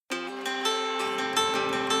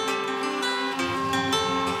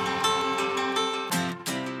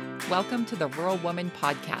Welcome to the Rural Woman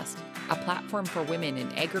Podcast, a platform for women in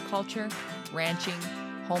agriculture, ranching,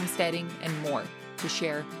 homesteading, and more to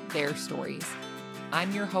share their stories.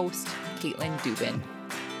 I'm your host, Caitlin Dubin.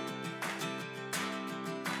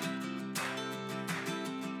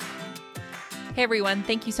 Hey everyone,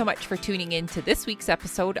 thank you so much for tuning in to this week's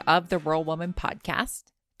episode of the Rural Woman Podcast.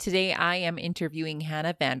 Today I am interviewing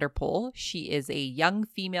Hannah Vander. She is a young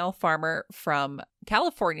female farmer from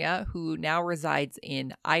California who now resides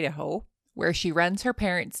in Idaho, where she runs her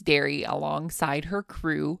parents' dairy alongside her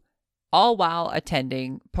crew, all while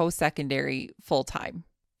attending post-secondary full-time.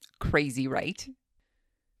 Crazy, right?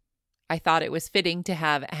 I thought it was fitting to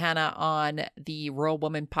have Hannah on the Rural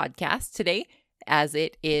Woman Podcast today, as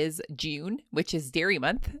it is June, which is Dairy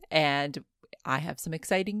Month, and I have some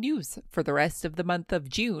exciting news. For the rest of the month of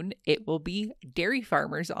June, it will be dairy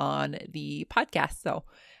farmers on the podcast. So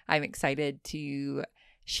I'm excited to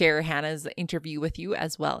share Hannah's interview with you,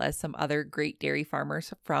 as well as some other great dairy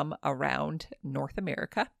farmers from around North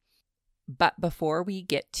America. But before we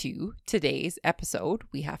get to today's episode,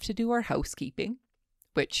 we have to do our housekeeping,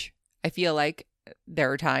 which I feel like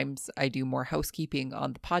there are times I do more housekeeping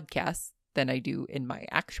on the podcast than I do in my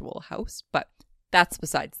actual house, but that's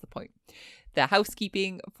besides the point. The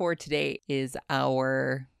housekeeping for today is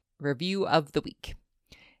our review of the week.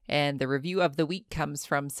 And the review of the week comes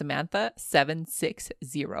from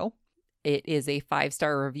Samantha760. It is a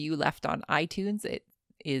 5-star review left on iTunes. It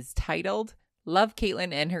is titled, "Love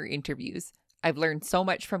Caitlin and her interviews. I've learned so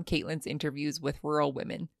much from Caitlin's interviews with rural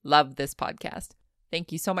women. Love this podcast."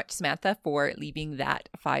 Thank you so much, Samantha, for leaving that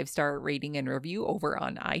 5-star rating and review over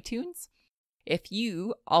on iTunes. If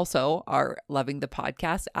you also are loving the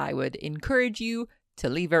podcast, I would encourage you to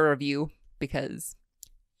leave a review, because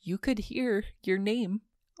you could hear your name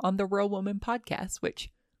on the Rural Woman Podcast,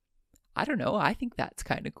 which, I don't know, I think that's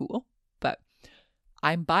kind of cool, but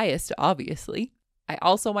I'm biased, obviously. I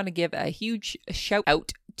also want to give a huge shout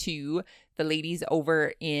out to the ladies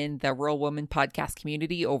over in the Rural Woman Podcast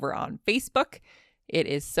community over on Facebook. It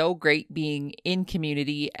is so great being in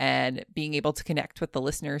community and being able to connect with the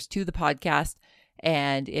listeners to the podcast.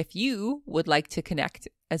 And if you would like to connect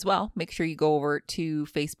as well, make sure you go over to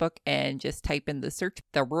Facebook and just type in the search,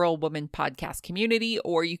 the Rural Woman Podcast community,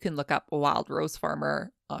 or you can look up Wild Rose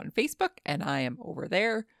Farmer on Facebook, and I am over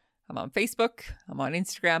there. I'm on Facebook. I'm on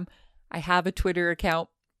Instagram. I have a Twitter account.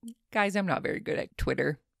 Guys, I'm not very good at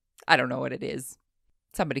Twitter. I don't know what it is.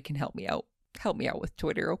 Somebody can help me out. Help me out with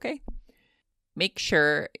Twitter, okay? Make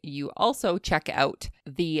sure you also check out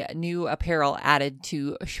the new apparel added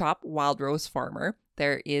to Shop Wild Rose Farmer.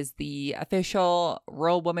 There is the official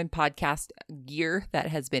Rural Woman Podcast gear that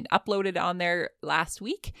has been uploaded on there last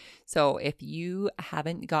week. So if you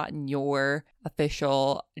haven't gotten your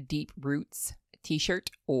official Deep Roots t-shirt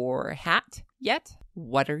or hat yet,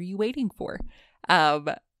 what are you waiting for?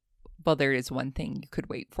 Well, there is one thing you could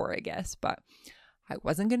wait for, I guess, but I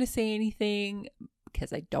wasn't going to say anything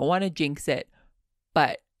because I don't want to jinx it.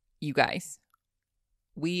 But you guys,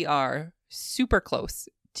 we are super close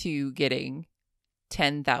to getting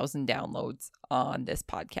 10,000 downloads on this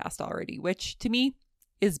podcast already, which to me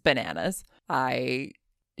is bananas. I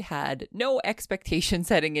had no expectations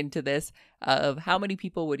heading into this of how many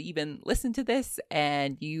people would even listen to this,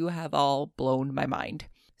 and you have all blown my mind.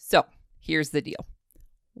 So here's the deal.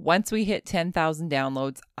 Once we hit 10,000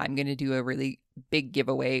 downloads, I'm going to do a really big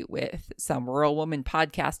giveaway with some Rural Woman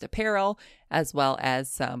Podcast apparel, as well as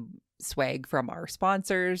some swag from our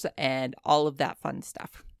sponsors and all of that fun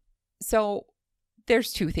stuff. So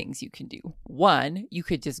there's two things you can do. One, you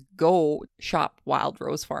could just go shop Wild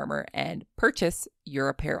Rose Farmer and purchase your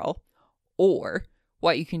apparel. Or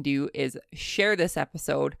what you can do is share this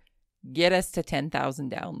episode, get us to 10,000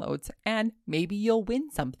 downloads, and maybe you'll win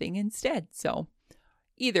something instead. So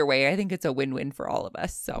either way, I think it's a win-win for all of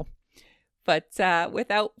us. But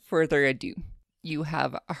without further ado, you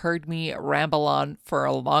have heard me ramble on for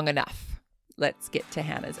long enough. Let's get to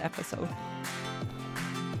Hannah's episode.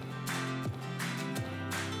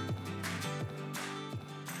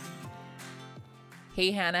 Hey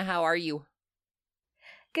Hannah, how are you?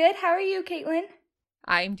 Good. How are you, Caitlin?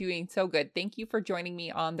 I'm doing so good. Thank you for joining me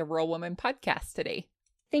on the Rural Woman Podcast today.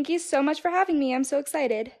 Thank you so much for having me. I'm so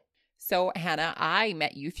excited. So Hannah, I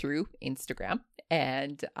met you through Instagram,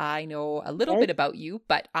 and I know a little bit about you,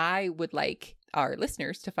 but I would like our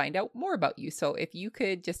listeners to find out more about you. So if you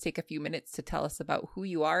could just take a few minutes to tell us about who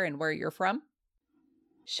you are and where you're from.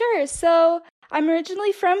 Sure. So I'm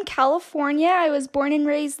originally from California. I was born and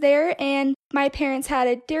raised there, and my parents had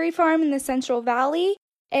a dairy farm in the Central Valley.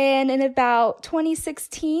 And in about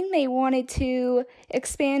 2016, they wanted to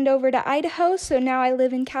expand over to Idaho. So now I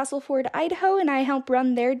live in Castleford, Idaho, and I help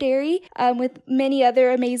run their dairy with many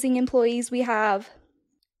other amazing employees we have.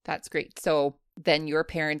 That's great. So then your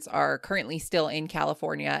parents are currently still in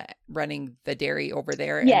California running the dairy over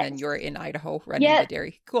there, Yes. and then you're in Idaho running the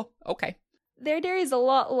dairy. Cool. Okay. Their dairy is a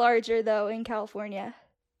lot larger, though, in California.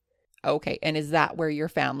 Okay. And is that where your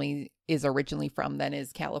family is originally from then,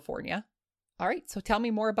 is California? All right. So tell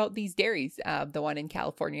me more about these dairies, the one in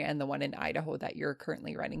California and the one in Idaho that you're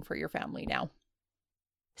currently running for your family now.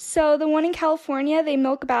 So the one in California, they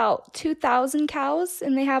milk about 2,000 cows,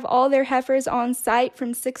 and they have all their heifers on site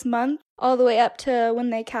from 6 months all the way up to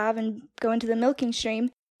when they calve and go into the milking stream.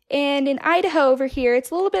 And in Idaho over here,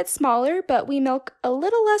 it's a little bit smaller, but we milk a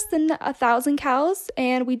little less than 1,000 cows,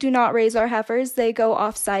 and we do not raise our heifers. They go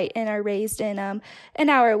off-site and are raised in an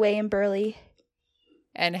hour away in Burley.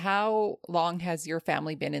 And how long has your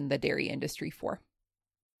family been in the dairy industry for?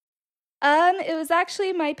 It was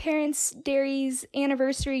actually my parents' dairy's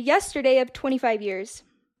anniversary yesterday of 25 years.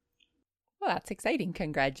 Well, that's exciting.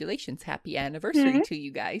 Congratulations. Happy anniversary to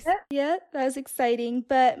you guys. Yeah, that was exciting.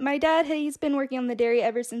 But my dad, he's been working on the dairy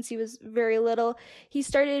ever since he was very little. He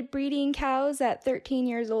started breeding cows at 13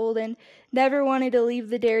 years old and never wanted to leave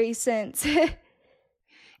the dairy since.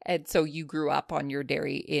 And so you grew up on your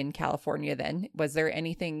dairy in California then. Was there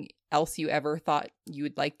anything else you ever thought you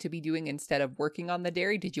would like to be doing instead of working on the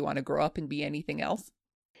dairy? Did you want to grow up and be anything else?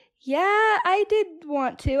 Yeah, I did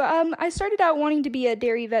want to. I started out wanting to be a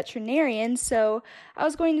dairy veterinarian, so I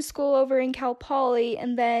was going to school over in Cal Poly,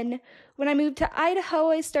 and then when I moved to Idaho,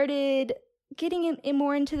 I started getting in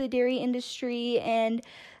more into the dairy industry, and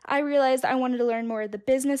I realized I wanted to learn more of the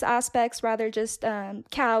business aspects rather just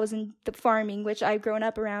cows and the farming, which I've grown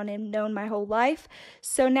up around and known my whole life.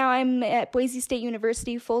 So now I'm at Boise State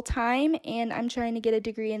University full-time, and I'm trying to get a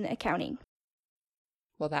degree in accounting.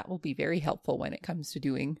 Well, that will be very helpful when it comes to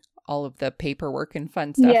doing all of the paperwork and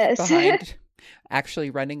fun stuff behind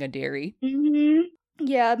actually running a dairy. Mm-hmm.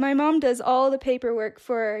 Yeah, my mom does all the paperwork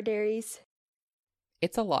for our dairies.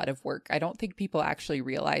 It's a lot of work. I don't think people actually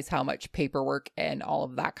realize how much paperwork and all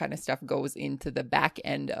of that kind of stuff goes into the back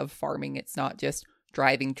end of farming. It's not just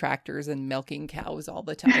driving tractors and milking cows all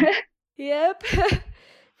the time. Yep,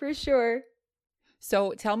 for sure.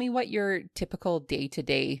 So tell me what your typical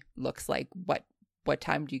day-to-day looks like. What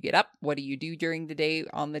time do you get up? What do you do during the day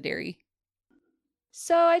on the dairy?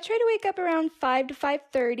 So I try to wake up around 5 to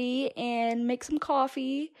 5:30 and make some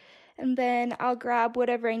coffee, and then I'll grab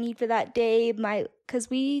whatever I need for that day. Because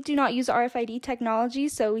we do not use RFID technology,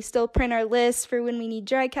 so we still print our lists for when we need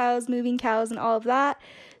dry cows, moving cows, and all of that.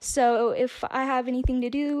 So if I have anything to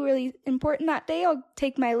do really important that day, I'll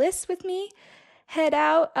take my list with me, head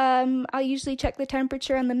out. I'll usually check the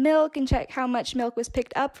temperature on the milk and check how much milk was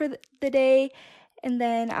picked up for the day. And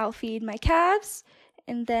then I'll feed my calves,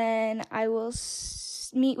 and then I will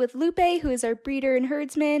meet with Lupe, who is our breeder and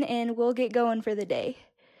herdsman, and we'll get going for the day.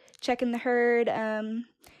 Checking the herd.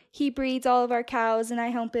 He breeds all of our cows, and I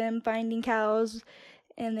help him finding cows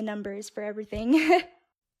and the numbers for everything.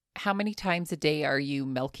 How many times a day are you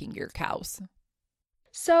milking your cows?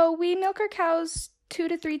 So we milk our cows 2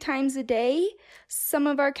 to 3 times a day. Some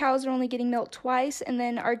of our cows are only getting milked twice, and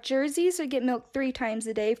then our Jerseys will get milked 3 times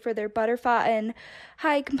a day for their butterfat and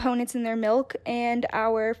high components in their milk, and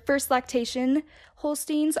our first lactation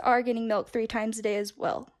Holsteins are getting milked 3 times a day as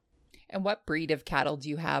well. And what breed of cattle do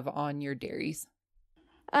you have on your dairies?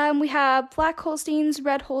 We have black Holsteins,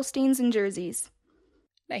 red Holsteins, and Jerseys.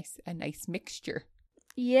 Nice. A nice mixture.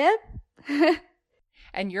 Yep.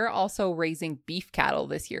 And you're also raising beef cattle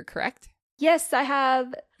this year, correct? Yes, I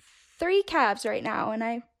have 3 calves right now,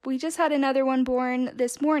 and we just had another one born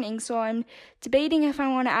this morning, so I'm debating if I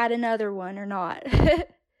want to add another one or not.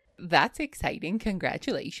 That's exciting.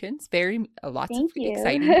 Congratulations. Lots Thank of you.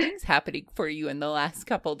 exciting things happening for you in the last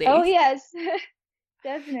couple days. Oh, yes.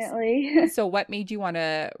 Definitely. So what made you want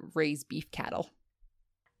to raise beef cattle?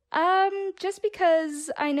 Just because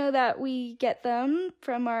I know that we get them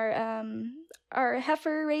from our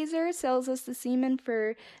heifer raiser sells us the semen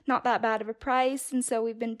for not that bad of a price, and so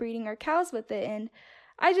we've been breeding our cows with it, and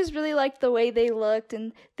I just really liked the way they looked,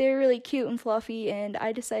 and they're really cute and fluffy, and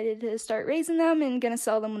I decided to start raising them and gonna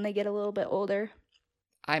sell them when they get a little bit older.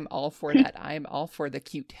 I'm all for that. I'm all for the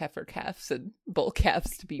cute heifer calves and bull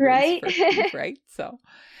calves to be Right? raised for beef, right? So,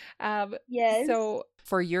 Yes. So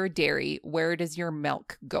for your dairy, where does your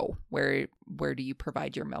milk go? Where do you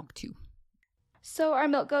provide your milk to? So our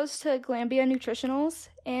milk goes to Glambia Nutritionals,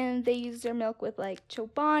 and they use their milk with like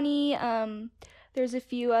Chobani. There's a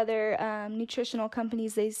few other nutritional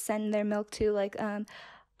companies they send their milk to, like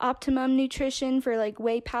Optimum Nutrition for like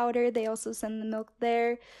whey powder. They also send the milk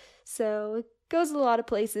there. So it goes a lot of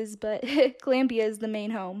places, but Glambia is the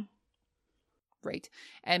main home. Right.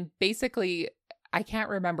 And basically, I can't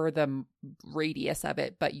remember the radius of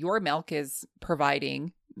it, but your milk is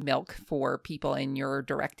providing milk for people in your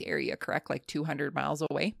direct area, correct? Like 200 miles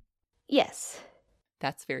away? Yes.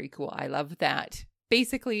 That's very cool. I love that.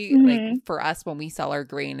 Basically, like for us, when we sell our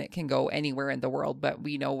grain, it can go anywhere in the world, but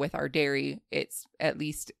we know with our dairy, it's at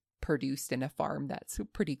least produced in a farm that's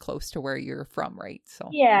pretty close to where you're from, right? So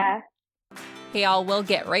yeah. Hey, all, we'll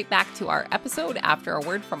get right back to our episode after a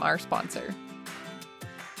word from our sponsor.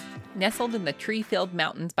 Nestled in the tree-filled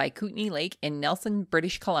mountains by Kootenay Lake in Nelson,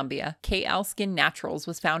 British Columbia, KL Skin Naturals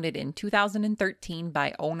was founded in 2013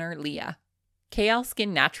 by owner Leah. KL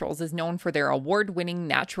Skin Naturals is known for their award-winning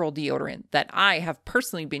natural deodorant that I have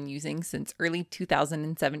personally been using since early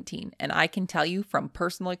 2017, and I can tell you from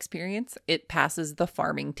personal experience, it passes the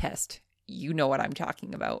farming test. You know what I'm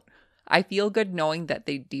talking about. I feel good knowing that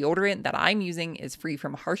the deodorant that I'm using is free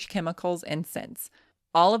from harsh chemicals and scents.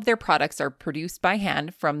 All of their products are produced by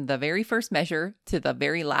hand from the very first measure to the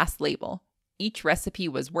very last label. Each recipe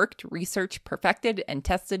was worked, researched, perfected, and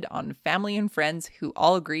tested on family and friends who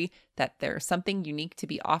all agree that there's something unique to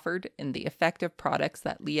be offered in the effective products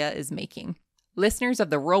that Leah is making. Listeners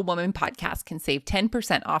of the Rural Woman podcast can save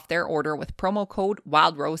 10% off their order with promo code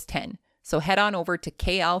WildRose10. So head on over to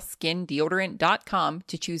klskindeodorant.com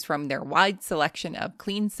to choose from their wide selection of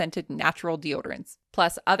clean-scented natural deodorants,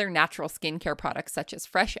 plus other natural skincare products such as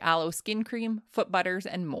fresh aloe skin cream, foot butters,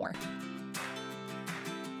 and more.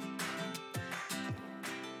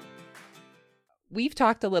 We've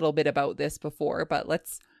talked a little bit about this before, but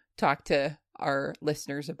let's talk to our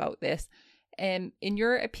listeners about this. And in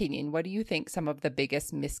your opinion, what do you think some of the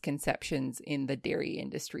biggest misconceptions in the dairy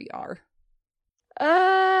industry are?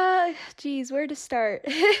 Where to start?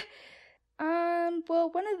 Well,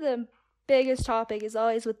 one of the biggest topic is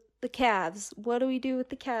always with the calves. What do we do with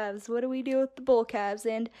the calves? What do we do with the bull calves?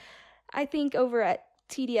 And I think over at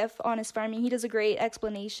TDF Honest Farming, he does a great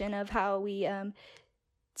explanation of how we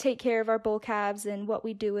take care of our bull calves and what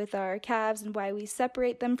we do with our calves and why we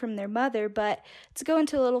separate them from their mother. But to go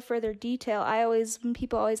into a little further detail, when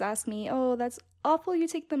people always ask me, oh, that's awful, you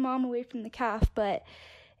take the mom away from the calf, but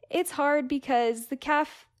it's hard because the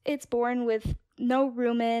calf, it's born with no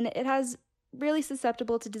rumen. It has really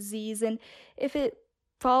susceptible to disease, and if it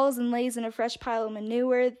falls and lays in a fresh pile of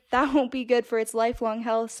manure, that won't be good for its lifelong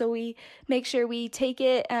health. So we make sure we take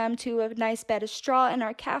it to a nice bed of straw in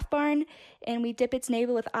our calf barn, and we dip its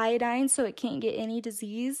navel with iodine so it can't get any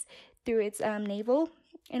disease through its navel.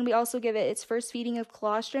 And we also give it its first feeding of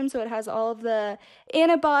colostrum, so it has all of the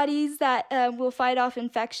antibodies that will fight off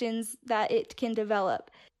infections that it can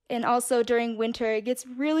develop. And also during winter, it gets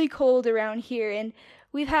really cold around here, and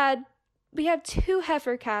we have 2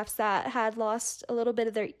 heifer calves that had lost a little bit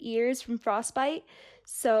of their ears from frostbite.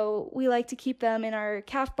 So we like to keep them in our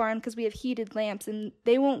calf barn because we have heated lamps, and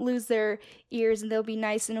they won't lose their ears, and they'll be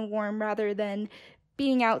nice and warm rather than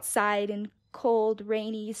being outside in cold,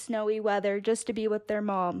 rainy, snowy weather just to be with their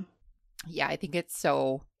mom. Yeah, I think it's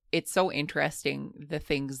so interesting, the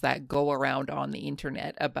things that go around on the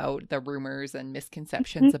internet about the rumors and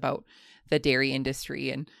misconceptions about the dairy industry.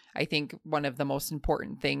 And I think one of the most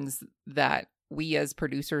important things that we as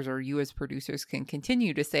producers, or you as producers, can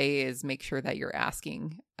continue to say is make sure that you're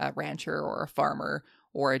asking a rancher or a farmer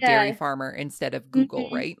or a dairy farmer instead of Google,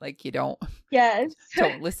 right? Like you don't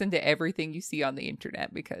listen to everything you see on the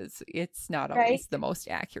internet because it's not always the most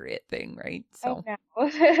accurate thing, right? So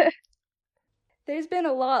there's been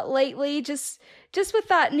a lot lately, just with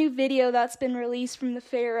that new video that's been released from the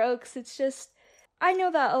Fair Oaks. It's just, I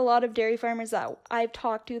know that a lot of dairy farmers that I've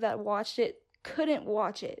talked to that watched it couldn't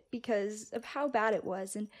watch it because of how bad it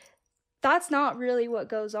was. And that's not really what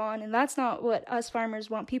goes on, and that's not what us farmers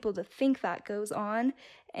want people to think that goes on.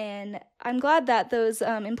 And I'm glad that those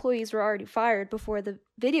employees were already fired before the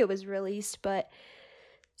video was released, but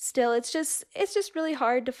still, it's just really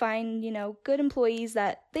hard to find, good employees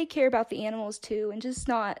that they care about the animals too and just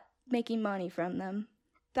not making money from them.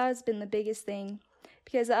 That has been the biggest thing,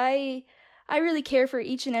 because I really care for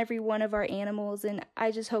each and every one of our animals, and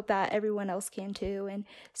I just hope that everyone else can too. And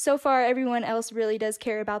so far, everyone else really does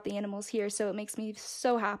care about the animals here, so it makes me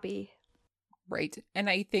so happy. Right. And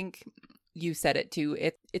I think you said it too.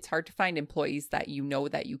 It's hard to find employees that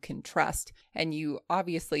that you can trust, and you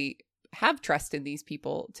obviously have trust in these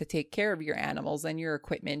people to take care of your animals and your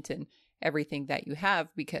equipment and everything that you have,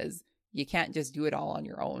 because you can't just do it all on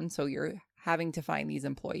your own. So you're having to find these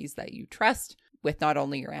employees that you trust with not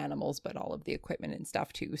only your animals, but all of the equipment and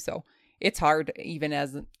stuff too. So it's hard, even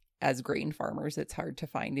as as grain farmers, it's hard to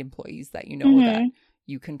find employees that you know that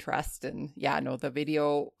you can trust. And yeah, no, the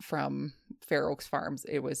video from Fair Oaks Farms,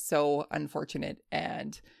 it was so unfortunate,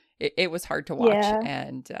 and it was hard to watch. Yeah.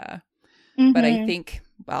 And but I think,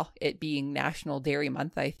 well, it being National Dairy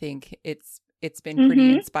Month, I think it's been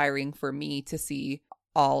pretty inspiring for me to see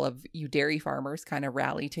all of you dairy farmers kind of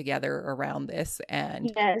rally together around this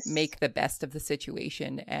and make the best of the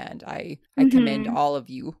situation. And I commend all of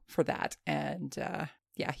you for that. And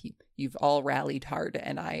yeah, you've all rallied hard,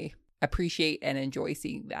 and I appreciate and enjoy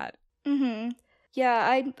seeing that.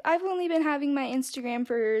 Yeah, I've only been having my Instagram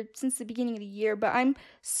since the beginning of the year, but I'm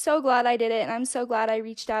so glad I did it, and I'm so glad I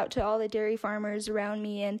reached out to all the dairy farmers around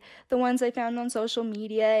me and the ones I found on social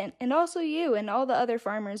media, and also you and all the other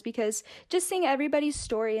farmers, because just seeing everybody's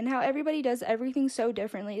story and how everybody does everything so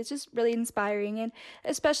differently is just really inspiring. And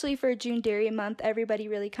especially for June Dairy Month, everybody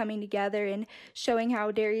really coming together and showing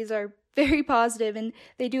how dairies are very positive and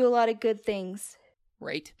they do a lot of good things.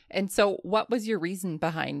 Right. And so what was your reason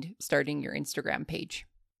behind starting your Instagram page?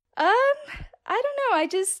 I don't know. I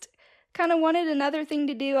just kind of wanted another thing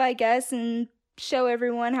to do, I guess, and show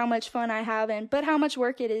everyone how much fun I have, but how much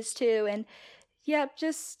work it is too. And yeah,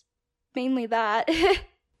 just mainly that.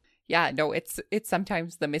 Yeah, no, it's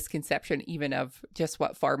sometimes the misconception even of just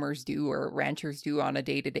what farmers do or ranchers do on a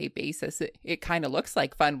day-to-day basis. It kind of looks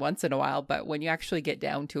like fun once in a while, but when you actually get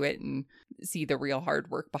down to it and see the real hard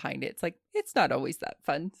work behind it, it's like, it's not always that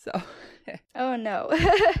fun. So, oh no.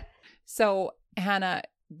 So, Hannah,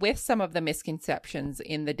 with some of the misconceptions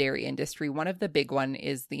in the dairy industry, one of the big one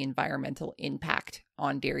is the environmental impact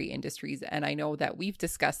on dairy industries. And I know that we've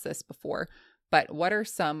discussed this before, but what are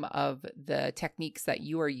some of the techniques that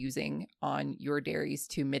you are using on your dairies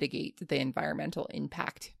to mitigate the environmental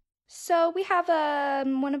impact? So we have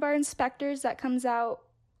one of our inspectors that comes out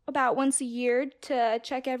about once a year to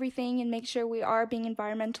check everything and make sure we are being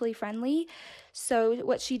environmentally friendly. So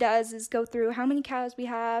what she does is go through how many cows we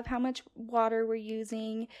have, how much water we're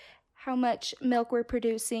using, how much milk we're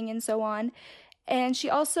producing, and so on. And she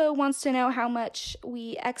also wants to know how much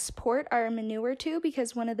we export our manure to,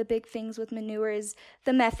 because one of the big things with manure is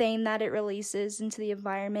the methane that it releases into the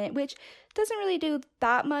environment, which doesn't really do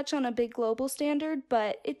that much on a big global standard,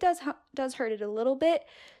 but it does hurt it a little bit.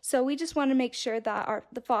 So we just want to make sure that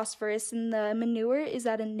the phosphorus in the manure is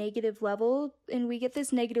at a negative level, and we get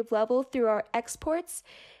this negative level through our exports.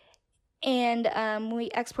 And we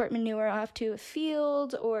export manure off to a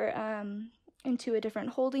field or into a different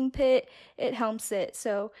holding pit, it helps it.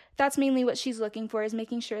 So that's mainly what she's looking for, is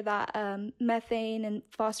making sure that methane and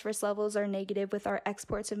phosphorus levels are negative with our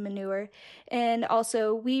exports of manure. And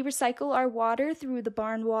also we recycle our water through the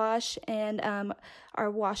barn wash and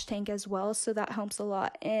our wash tank as well, so that helps a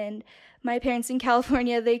lot. And my parents in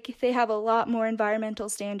California, they have a lot more environmental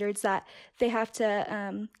standards that they have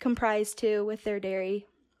to comprise to with their dairy.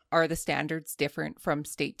 Are the standards different from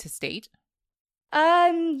state to state?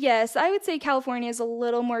 Yes, I would say California is a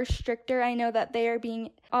little more stricter. I know that they are being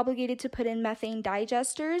obligated to put in methane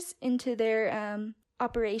digesters into their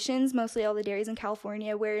operations, mostly all the dairies in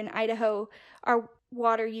California, where in Idaho, our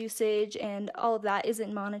water usage and all of that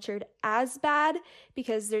isn't monitored as bad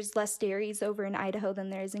because there's less dairies over in Idaho than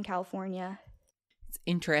there is in California. It's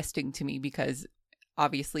interesting to me because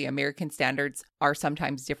obviously American standards are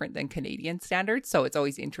sometimes different than Canadian standards, so it's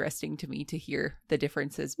always interesting to me to hear the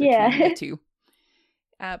differences between the two.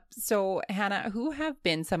 So, Hannah, who have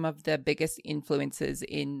been some of the biggest influences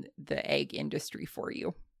in the egg industry for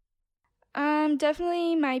you?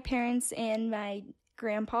 Definitely my parents and my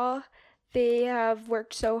grandpa. They have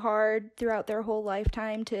worked so hard throughout their whole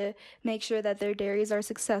lifetime to make sure that their dairies are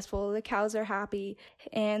successful, the cows are happy,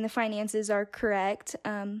 and the finances are correct.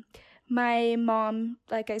 My mom,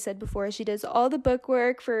 like I said before, she does all the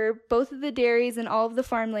bookwork for both of the dairies and all of the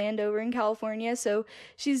farmland over in California. So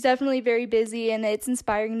she's definitely very busy, and it's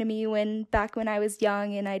inspiring to me back when I was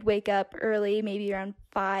young and I'd wake up early, maybe around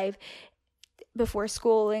 5 before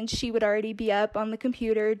school, and she would already be up on the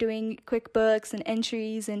computer doing QuickBooks and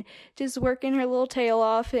entries and just working her little tail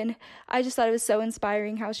off. And I just thought it was so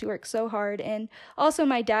inspiring how she works so hard. And also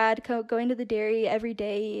my dad going to the dairy every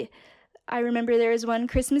day. I remember there was one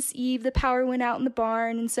Christmas Eve, the power went out in the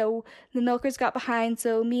barn, and so the milkers got behind.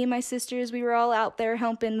 So me and my sisters, we were all out there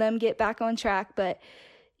helping them get back on track. But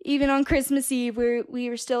even on Christmas Eve, we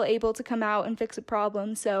were still able to come out and fix a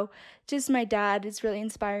problem. So just my dad is really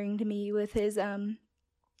inspiring to me with his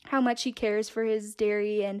how much he cares for his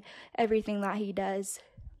dairy and everything that he does.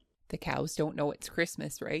 The cows don't know it's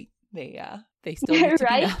Christmas, right? They still need to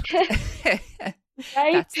right? be milked.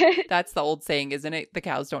 Right. That's the old saying, isn't it? The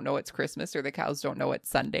cows don't know it's Christmas, or the cows don't know it's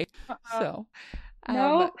Sunday. So,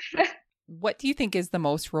 no. What do you think is the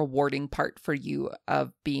most rewarding part for you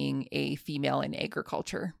of being a female in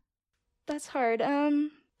agriculture? That's hard.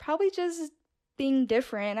 Probably just being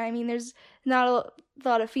different. I mean, there's not a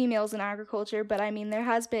lot of females in agriculture, but I mean, there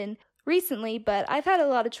has been recently, but I've had a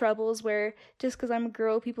lot of troubles where just because I'm a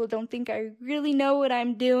girl, people don't think I really know what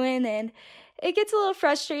I'm doing, and it gets a little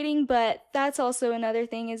frustrating, but that's also another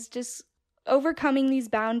thing is just overcoming these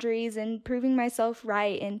boundaries and proving myself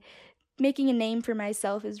right and making a name for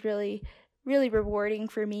myself is really, really rewarding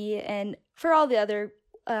for me and for all the other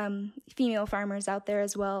female farmers out there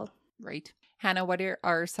as well. Right. Hannah, what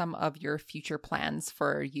are some of your future plans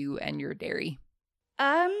for you and your dairy?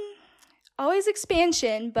 Always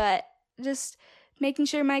expansion, but just making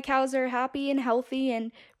sure my cows are happy and healthy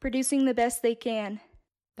and producing the best they can.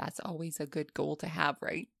 That's always a good goal to have,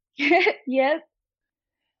 right? Yep.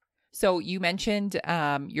 So you mentioned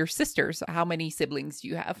your sisters. How many siblings do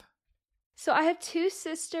you have? So I have two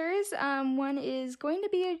sisters. One is going to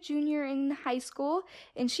be a junior in high school,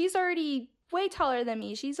 and she's already way taller than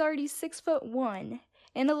me. She's already 6'1"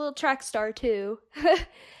 and a little track star too.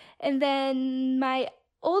 And then my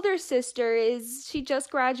older sister she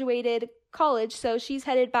just graduated college, so she's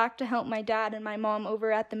headed back to help my dad and my mom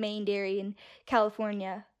over at the main dairy in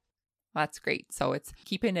California. That's great. So it's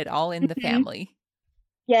keeping it all in the family.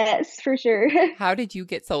 Yes, for sure. How did you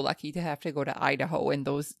get so lucky to have to go to Idaho in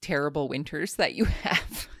those terrible winters that you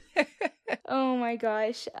have? Oh my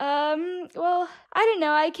gosh. Well, I don't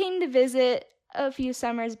know. I came to visit a few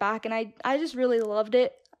summers back and I just really loved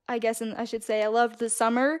it. I guess, and I should say I loved the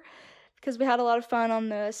summer because we had a lot of fun on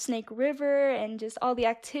the Snake River and just all the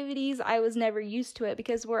activities. I was never used to it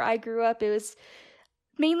because where I grew up, it was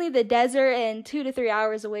mainly the desert and 2 to 3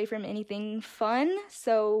 hours away from anything fun.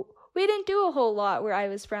 So we didn't do a whole lot where I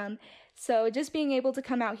was from. So just being able to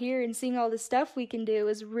come out here and seeing all the stuff we can do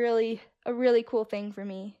is really a really cool thing for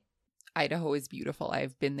me. Idaho is beautiful.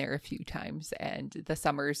 I've been there a few times, and the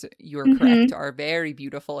summers, you're correct, are very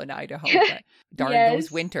beautiful in Idaho. But darn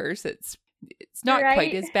those winters, it's not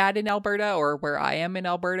quite as bad in Alberta or where I am in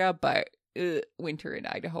Alberta, but winter in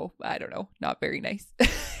Idaho, I don't know, not very nice.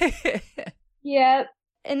 Yeah,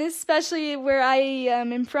 and especially where I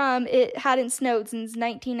am from, it hadn't snowed since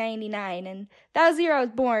 1999, and that was the year I was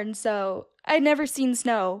born, so I'd never seen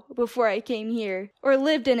snow before I came here, or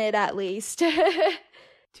lived in it at least.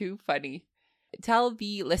 Too funny. Tell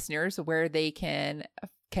the listeners where they can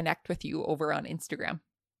connect with you over on Instagram.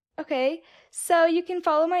 Okay, so you can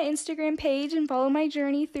follow my Instagram page and follow my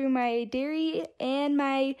journey through my dairy and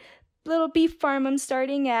my little beef farm I'm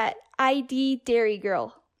starting at ID Dairy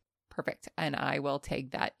Girl. Perfect. And I will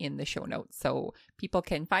tag that in the show notes so people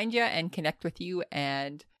can find you and connect with you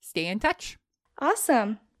and stay in touch.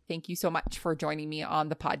 Awesome. Thank you so much for joining me on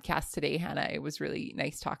the podcast today, Hannah. It was really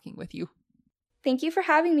nice talking with you. Thank you for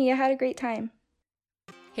having me. I had a great time.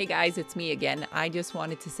 Hey guys, it's me again. I just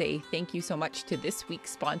wanted to say thank you so much to this week's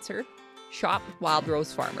sponsor, Shop Wild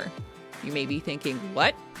Rose Farmer. You may be thinking,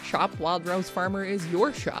 what? Shop Wild Rose Farmer is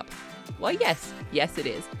your shop? Well, yes it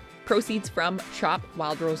is. Proceeds from Shop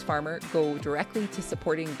Wild Rose Farmer go directly to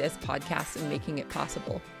supporting this podcast and making it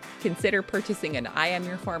possible. Consider purchasing an I Am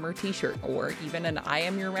Your Farmer t-shirt or even an I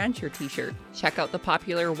Am Your Rancher t-shirt. Check out the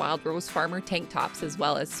popular Wild Rose Farmer tank tops as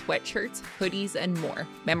well as sweatshirts, hoodies, and more.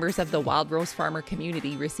 Members of the Wild Rose Farmer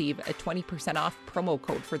community receive a 20% off promo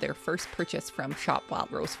code for their first purchase from Shop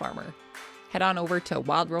Wild Rose Farmer. Head on over to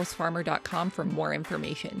wildrosefarmer.com for more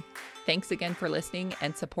information. Thanks again for listening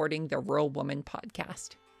and supporting the Rural Woman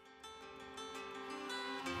podcast.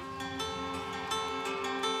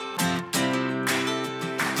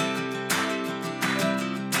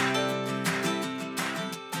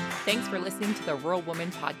 Thanks for listening to the Rural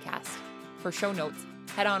Woman podcast. For show notes,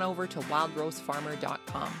 head on over to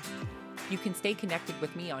wildrosefarmer.com. You can stay connected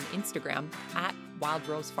with me on Instagram at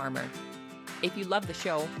wildrosefarmer. If you love the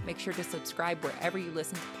show, make sure to subscribe wherever you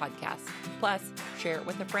listen to podcasts. Plus, share it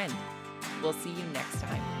with a friend. We'll see you next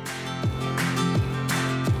time.